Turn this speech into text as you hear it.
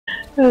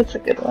That's a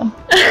good one.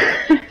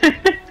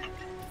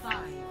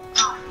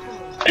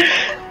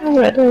 I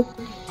read it.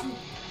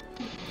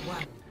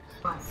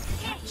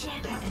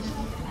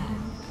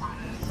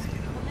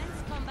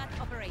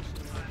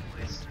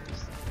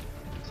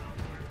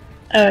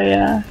 Oh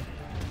yeah.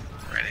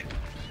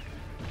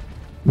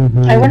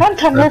 I went on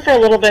Tumblr for a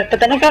little bit, but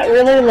then it got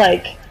really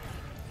like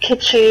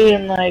kitschy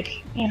and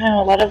like, you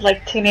know, a lot of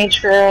like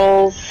teenage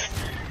girls.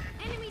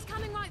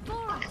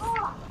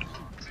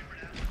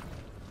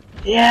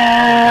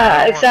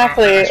 Yeah,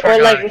 exactly.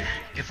 Or like,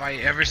 if I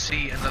ever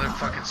see another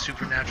fucking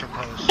supernatural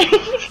post,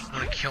 I'm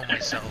gonna kill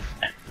myself.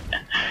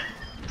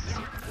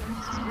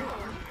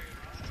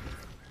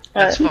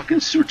 That's fucking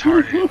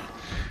retarded.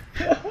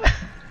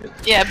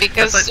 Yeah,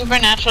 because like,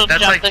 Supernatural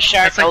jumped the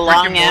shark a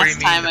long ass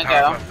time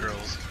ago.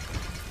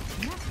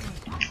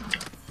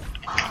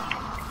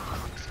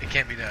 It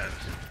can't be done.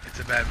 It's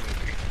a bad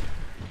movie.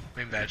 I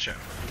mean, bad show.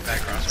 Bad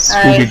crossover.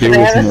 Alright, so they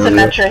have a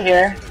Symmetra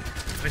here.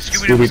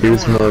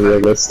 Scooby-Doo's more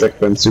realistic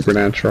than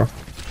Supernatural.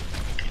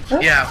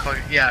 Yeah,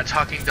 yeah, a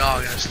talking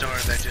dog in a store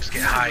that just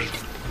get high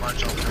and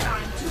munch all the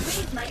time.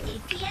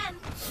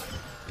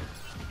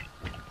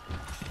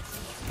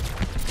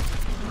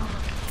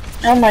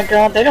 Oh my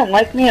god, they don't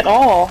like me at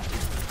all.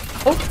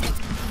 Oh.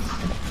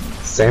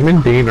 Sam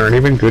and Dean aren't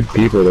even good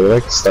people. They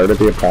like started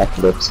the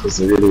apocalypse because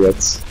they're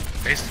idiots.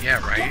 Yeah,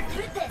 right?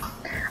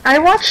 I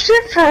watched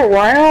it for a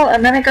while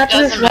and then it got to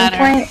this one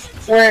point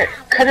where it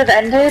could have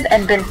ended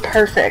and been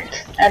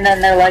perfect. And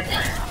then they're like,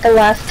 the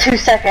last 2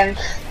 seconds.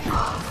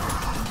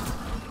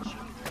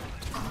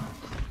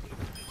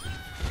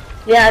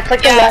 Yeah, it's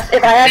like the last,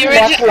 if I had to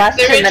watch the last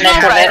 2 minutes of it. The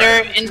original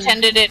writer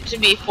intended it to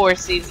be 4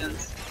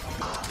 seasons.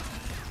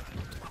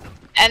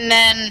 And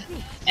then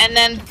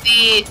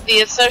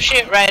the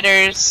associate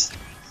writers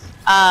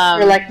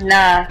were like,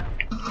 nah.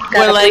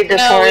 We're like,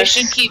 no, we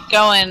should keep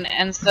going,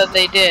 and so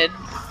they did.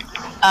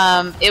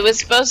 It was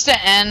supposed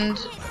to end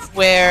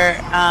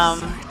where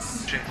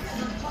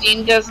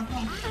Dean goes.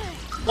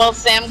 Well,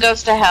 Sam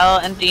goes to hell,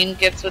 and Dean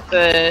gets with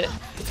the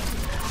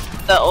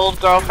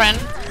old girlfriend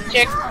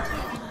chick.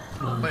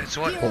 Wait,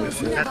 so what?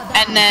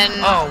 And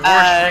then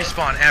worst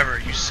respawn ever.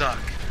 You suck.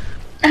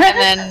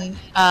 And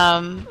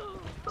then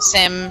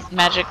Sam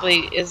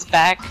magically is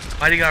back,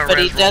 but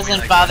he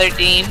doesn't bother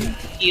Dean.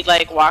 He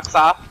like walks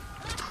off.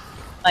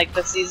 Like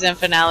the season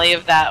finale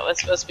of that was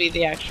supposed to be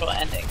the actual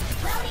ending.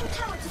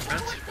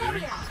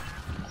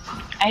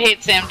 I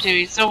hate Sam too.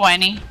 He's so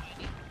whiny.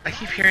 I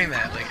keep hearing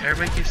that. Like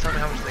everybody keeps telling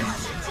me how much they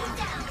hate.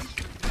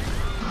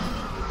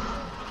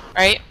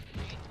 Right?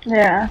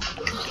 Yeah.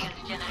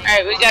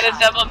 Alright, we got a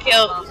double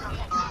kill.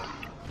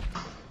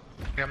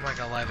 I'm not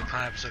gonna lie, the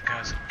clown episode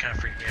kind of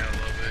freaked me out a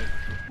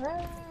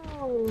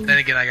little bit. Then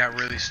again, I got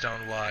really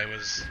stoned while I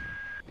was.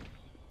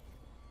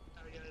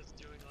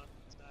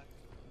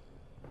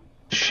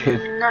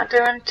 Shit. Not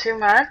doing too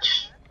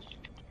much.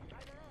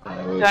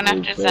 Going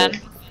after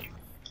Zen.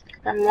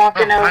 I'm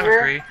walking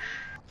over.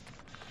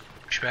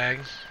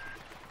 Douchebags.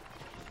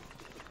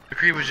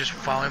 McCree was just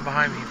following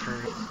behind me for.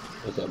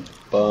 There's a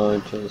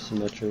bunch of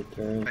symmetric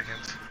turns.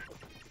 Seconds.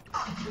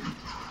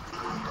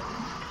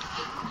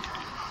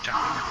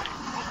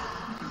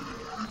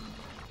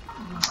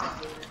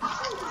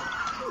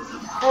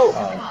 Oh.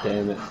 Oh,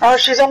 damn it. Oh,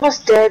 she's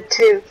almost dead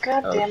too.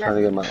 God damn it. I was trying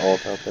to get my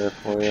ult out there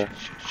for you.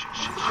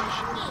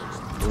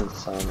 Didn't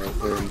sound right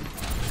good.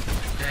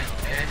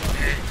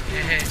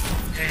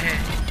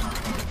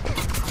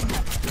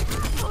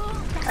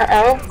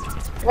 Uh-oh.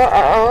 What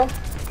uh-oh?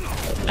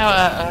 No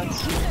uh-oh.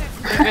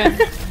 We're good.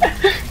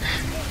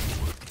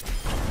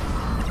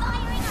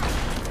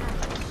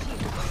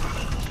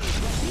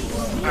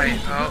 Alright,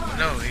 oh,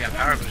 no, we got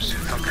power boost,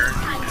 fucker.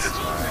 That's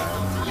why.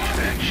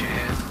 Douchebag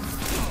shit.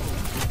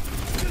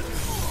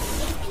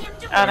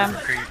 Got him.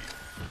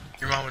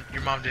 Your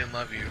mom didn't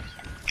love you.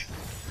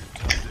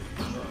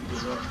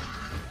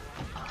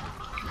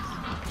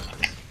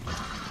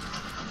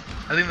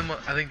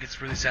 I think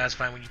it's really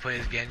satisfying when you play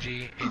as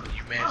Genji and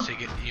you manage to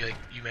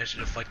you manage to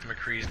deflect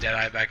McCree's dead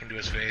eye back into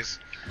his face.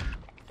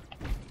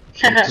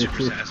 It's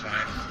super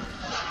satisfying.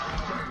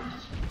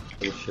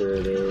 I'm sure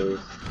it is.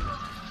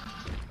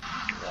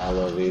 I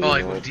love you. Oh,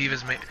 like when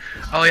D.va's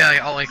oh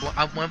yeah, like when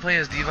I'm playing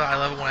as D.va, I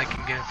love it when I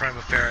can get in front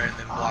of a Pharah and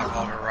then block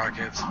all her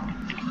rockets.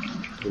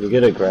 When you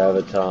get a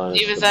graviton.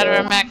 D.va's out of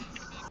her mech.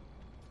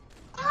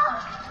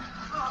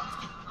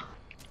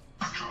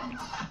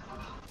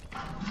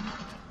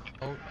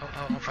 Oh,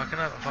 I'm fucking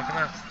up,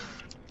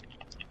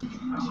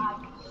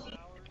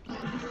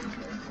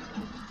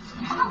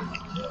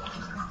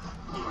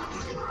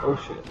 Oh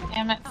shit.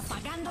 Damn it.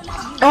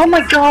 Oh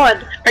my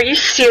god, are you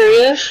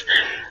serious?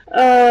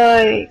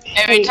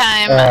 Every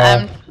time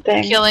I'm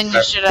killing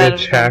the shit out of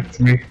bitch him. hacked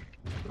me.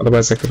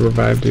 Otherwise I could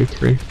revive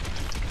D3.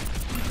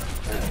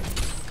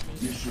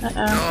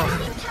 Uh-oh.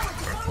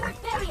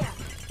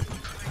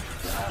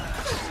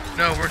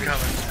 No, we're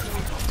coming.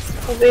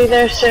 We'll be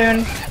there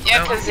soon.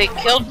 Yeah, because they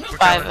killed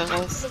 5 of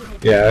us.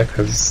 Yeah,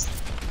 because...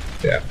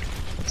 Yeah.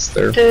 It's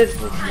their... Is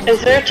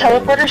there a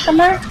teleporter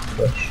somewhere?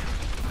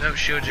 No,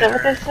 shield Is that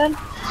what they generator. said?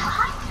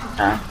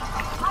 Oh.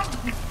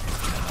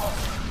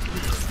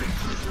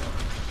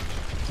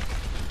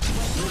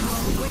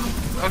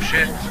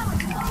 shit.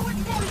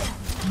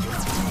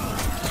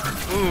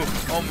 Ooh,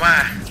 oh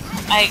my.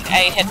 I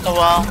hit the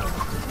wall.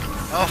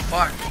 Oh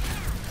fuck.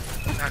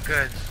 Not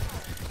good.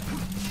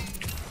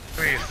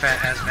 Where are you,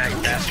 fat ass mag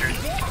bastard?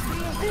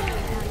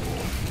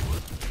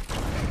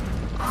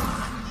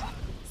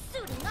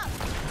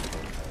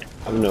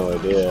 I have no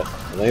idea. I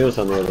think it was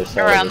on the other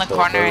side. Around the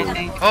corner, I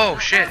think. Oh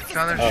shit!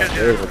 Found their shit.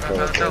 there's a Found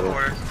the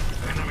teleporter.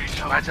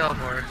 teleporter. My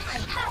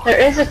teleporter. There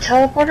is a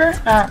teleporter?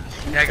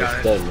 Oh. Yeah, I got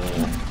It's it.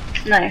 dead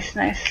now. Nice,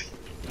 nice.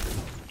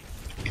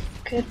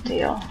 Good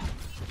deal.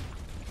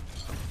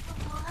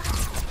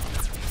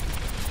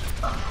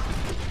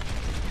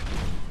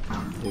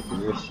 You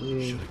can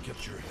receive. Should have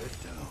kept your head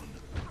down.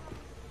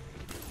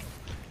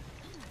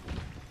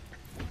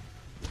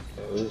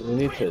 We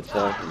need to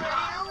attack him.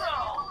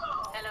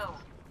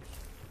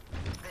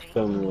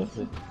 Come with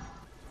me.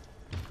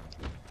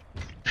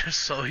 They're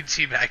slowly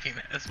teabagging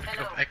as we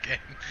go back in.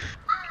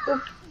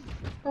 Boop.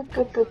 Boop,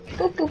 boop, boop,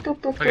 boop, boop, boop,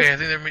 boop, Okay, I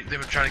think they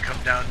were trying to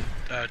come down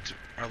to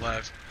our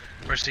left.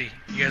 Mercy,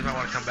 you guys might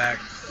want to come back.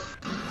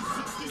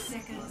 60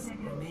 seconds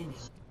remaining.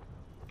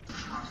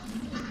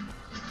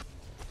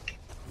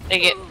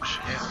 Take it.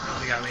 Yeah,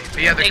 they got me.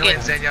 But yeah, they're Take coming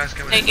it. in. Zanya's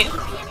coming Take in.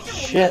 it.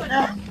 Shit!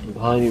 I'm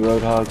behind you,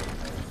 Roadhog.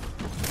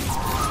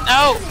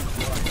 No!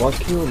 What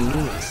killed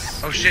me?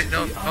 Oh shit,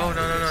 no. Oh,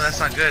 no, that's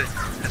not good.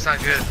 That's not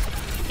good.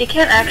 He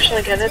can't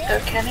actually get it though,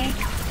 can he?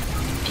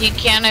 He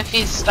can if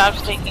he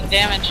stops taking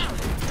damage.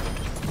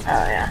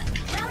 Oh yeah.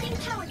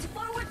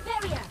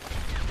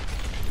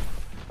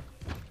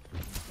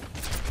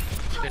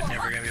 They're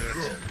never gonna be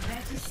able to.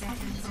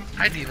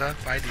 Hi, D.va.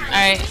 Bye, D.va.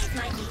 Alright,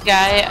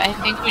 Guy, I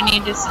think we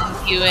need to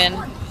send you in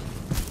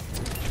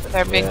with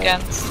our big Yeah.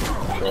 guns.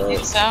 I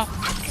think so.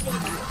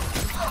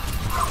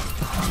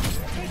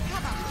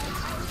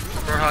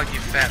 Roadhog, you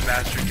fat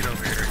bastard, get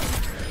over here.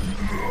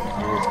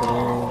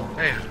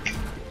 Hey,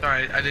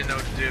 sorry, I didn't know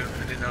what to do.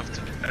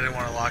 I didn't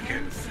want to lock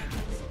it.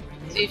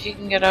 See if you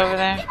can get over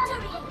there.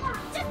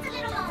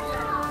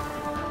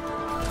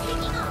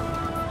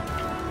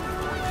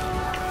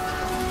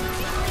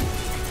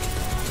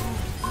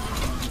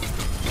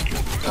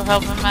 Go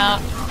help him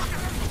out.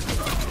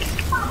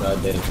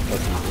 Goddamn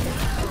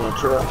fucking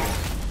Contra.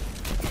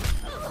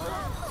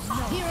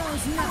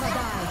 Heroes never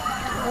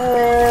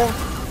die.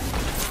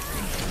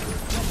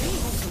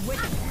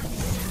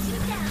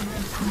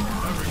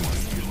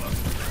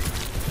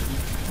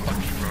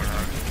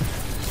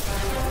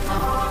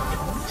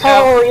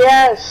 Oh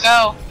yes.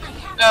 Go.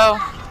 Go.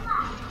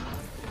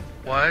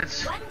 What?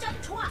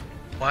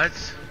 What?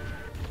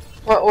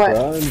 What?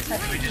 Run. Did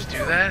we just do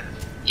that?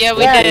 Yeah,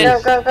 we Yeah,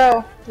 did. go.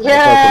 I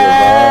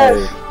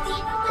Yes.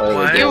 thought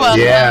What? You're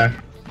welcome. Yeah,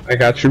 I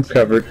got you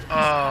covered.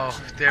 Oh,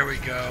 there we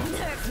go.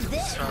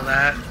 Smell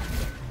that?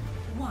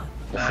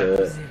 That's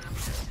it.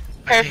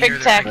 I can hear Perfect their-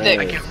 tactic.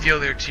 I can feel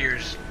their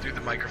tears through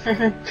the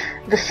microphone.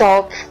 The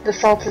salt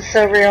is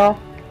so real.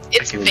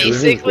 It's I can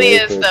basically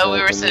feel it. as though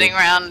we were sitting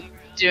around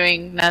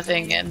doing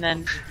nothing and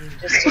then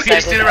just We decided,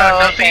 just did around oh,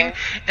 nothing, okay.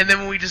 and then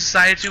when we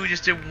decided to, we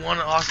just did one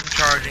awesome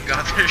charge and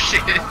got their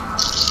shit.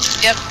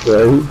 Yep.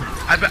 Right?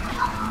 I bet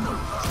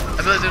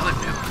there's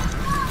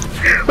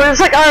like But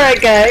it's like,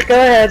 alright guy, go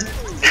ahead.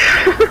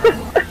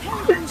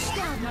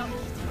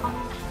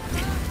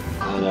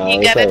 I know, You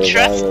I gotta thought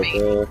trust revival me.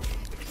 there.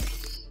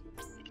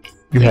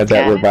 You had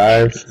that got it.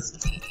 revive.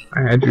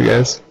 I had you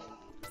guys.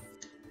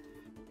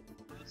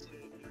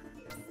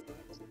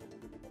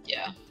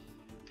 Yeah.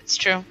 It's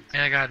true.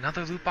 and I got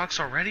another loot box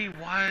already?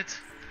 What?